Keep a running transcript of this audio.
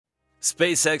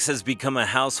SpaceX has become a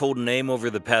household name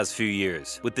over the past few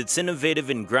years, with its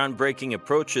innovative and groundbreaking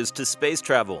approaches to space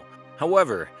travel.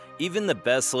 However, even the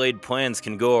best laid plans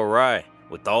can go awry.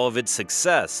 With all of its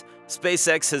success,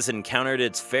 SpaceX has encountered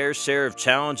its fair share of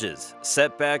challenges,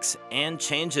 setbacks, and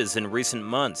changes in recent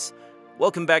months.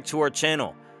 Welcome back to our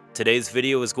channel. Today's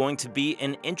video is going to be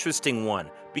an interesting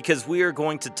one because we are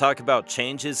going to talk about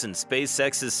changes in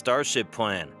SpaceX's Starship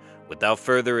plan. Without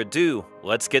further ado,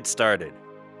 let's get started.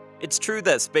 It's true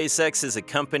that SpaceX is a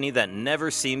company that never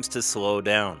seems to slow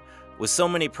down. With so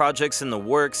many projects in the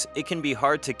works, it can be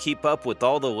hard to keep up with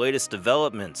all the latest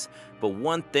developments. But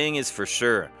one thing is for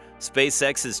sure,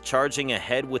 SpaceX is charging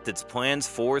ahead with its plans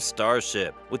for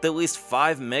Starship, with at least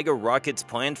 5 mega rockets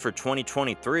planned for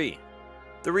 2023.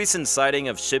 The recent sighting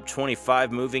of S25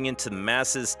 moving into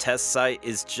NASA's test site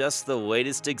is just the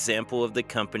latest example of the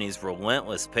company's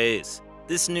relentless pace.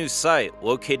 This new site,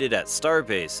 located at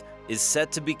Starbase, is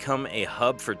set to become a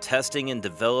hub for testing and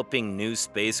developing new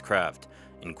spacecraft,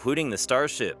 including the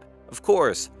Starship. Of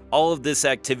course, all of this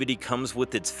activity comes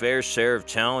with its fair share of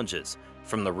challenges,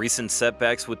 from the recent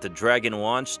setbacks with the Vulcan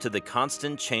Launch to the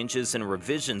constant changes and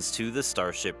revisions to the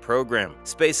Starship program.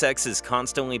 SpaceX is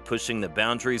constantly pushing the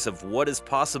boundaries of what is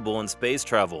possible in space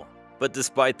travel. But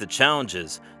despite the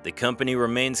challenges, the company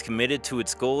remains committed to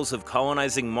its goals of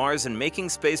colonizing Mars and making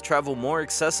space travel more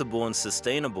accessible and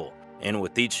sustainable. And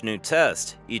with each new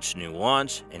test, each new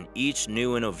launch, and each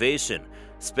new innovation,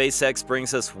 SpaceX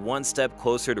brings us one step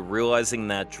closer to realizing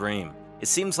that dream. It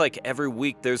seems like every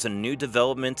week there's a new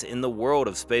development in the world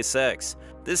of SpaceX.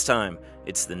 This time,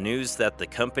 it's the news that the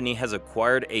company has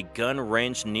acquired a gun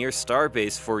range near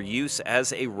Starbase for use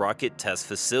as a rocket test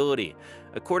facility.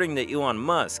 According to Elon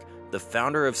Musk, the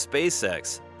founder of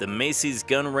SpaceX, the Macy's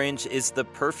gun range is the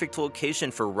perfect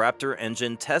location for Raptor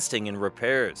engine testing and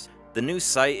repairs. The new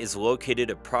site is located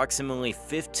approximately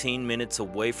 15 minutes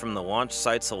away from the launch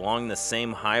sites along the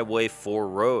same Highway 4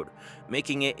 road,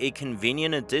 making it a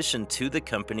convenient addition to the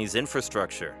company's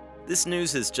infrastructure. This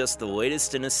news is just the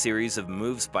latest in a series of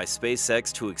moves by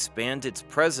SpaceX to expand its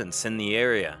presence in the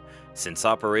area. Since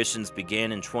operations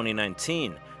began in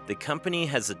 2019, the company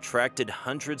has attracted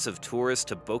hundreds of tourists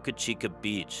to Boca Chica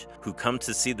Beach, who come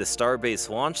to see the Starbase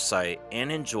launch site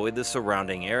and enjoy the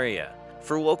surrounding area.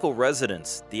 For local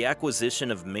residents, the acquisition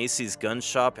of Macy's gun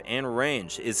shop and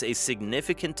range is a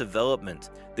significant development.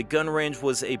 The gun range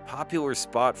was a popular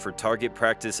spot for target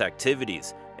practice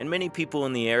activities, and many people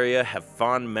in the area have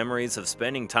fond memories of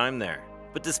spending time there.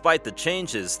 But despite the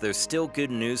changes, there's still good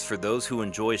news for those who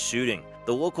enjoy shooting.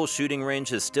 The local shooting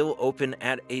range is still open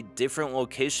at a different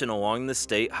location along the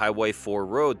State Highway 4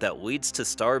 road that leads to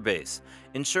Starbase,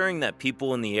 ensuring that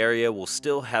people in the area will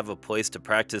still have a place to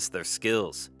practice their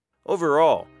skills.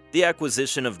 Overall, the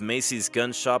acquisition of Macy's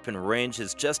gun shop and range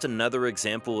is just another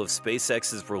example of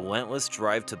SpaceX's relentless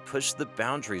drive to push the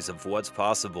boundaries of what's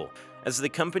possible. As the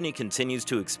company continues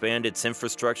to expand its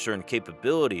infrastructure and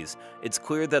capabilities, it's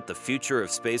clear that the future of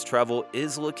space travel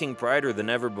is looking brighter than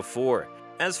ever before.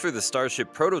 As for the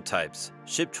Starship Prototypes,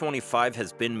 S25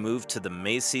 has been moved to the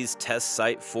Macy's test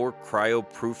site for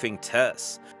cryo-proofing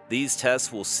tests. These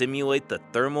tests will simulate the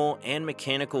thermal and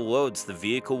mechanical loads the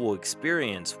vehicle will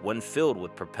experience when filled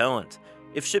with propellant.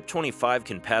 If S25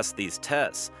 can pass these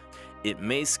tests, it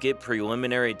may skip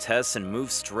preliminary tests and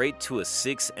move straight to a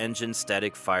 6-engine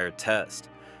static fire test.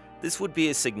 This would be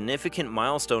a significant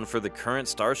milestone for the current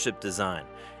Starship design,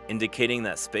 indicating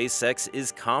that SpaceX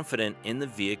is confident in the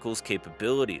vehicle's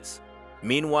capabilities.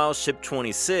 Meanwhile,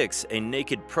 S26, a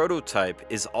naked prototype,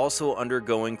 is also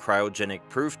undergoing cryogenic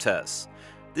proof tests.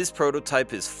 This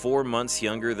prototype is 4 months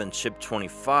younger than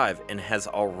S25 and has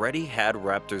already had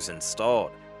Raptors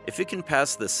installed. If it can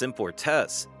pass the simpler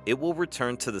tests, it will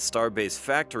return to the Starbase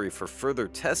factory for further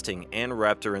testing and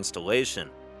Raptor installation.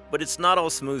 But it's not all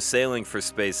smooth sailing for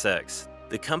SpaceX.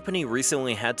 The company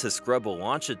recently had to scrub a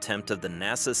launch attempt of the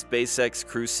NASA SpaceX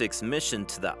Crew 6 mission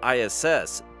to the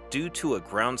ISS due to a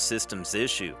ground systems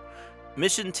issue.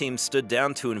 Mission teams stood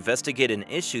down to investigate an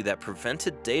issue that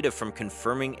prevented data from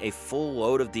confirming a full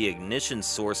load of the ignition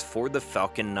source for the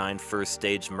Falcon 9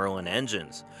 first-stage Merlin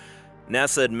engines.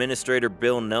 NASA Administrator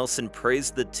Bill Nelson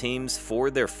praised the teams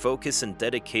for their focus and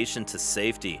dedication to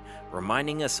safety,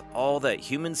 reminding us all that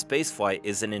human spaceflight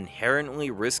is an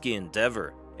inherently risky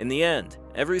endeavor. In the end,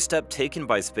 every step taken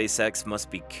by SpaceX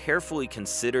must be carefully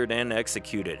considered and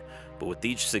executed, but with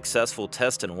each successful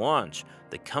test and launch,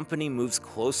 the company moves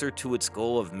closer to its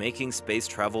goal of making space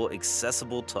travel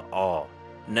accessible to all.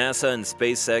 NASA and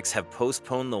SpaceX have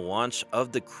postponed the launch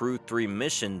of the Crew 3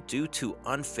 mission due to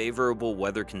unfavorable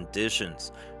weather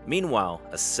conditions. Meanwhile,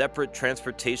 a separate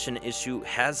transportation issue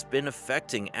has been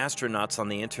affecting astronauts on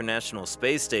the International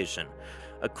Space Station.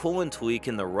 A coolant leak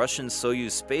in the Russian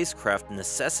Soyuz spacecraft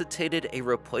necessitated a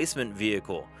replacement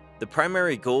vehicle. The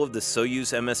primary goal of the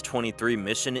Soyuz MS-23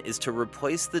 mission is to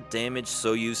replace the damaged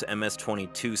Soyuz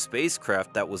MS-22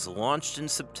 spacecraft that was launched in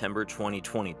September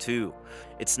 2022.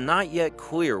 It's not yet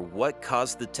clear what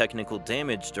caused the technical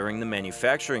damage during the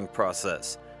manufacturing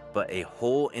process, but a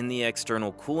hole in the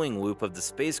external cooling loop of the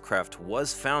spacecraft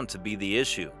was found to be the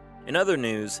issue. In other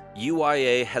news,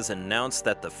 UIA has announced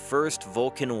that the first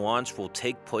Vulcan launch will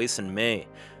take place in May.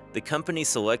 The company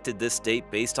selected this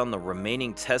date based on the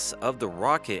remaining tests of the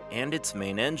rocket and its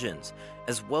main engines,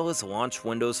 as well as launch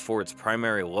windows for its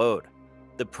primary load.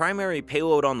 The primary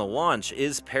payload on the launch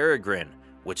is Peregrine,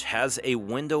 which has a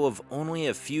window of only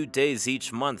a few days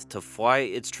each month to fly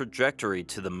its trajectory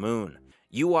to the moon.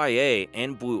 UIA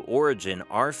and Blue Origin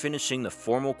are finishing the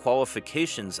formal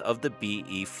qualifications of the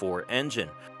BE-4 engine,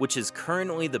 which is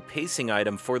currently the pacing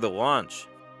item for the launch.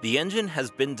 The engine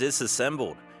has been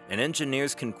disassembled, and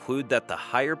engineers conclude that the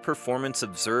higher performance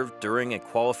observed during a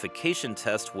qualification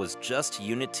test was just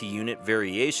unit-to-unit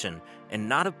variation and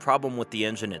not a problem with the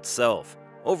engine itself.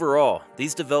 Overall,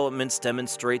 these developments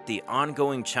demonstrate the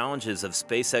ongoing challenges of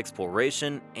space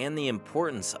exploration and the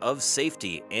importance of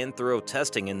safety and thorough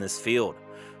testing in this field.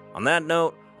 On that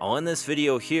note, I'll end this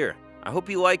video here. I hope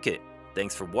you like it.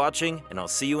 Thanks for watching, and I'll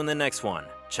see you in the next one.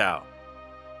 Ciao.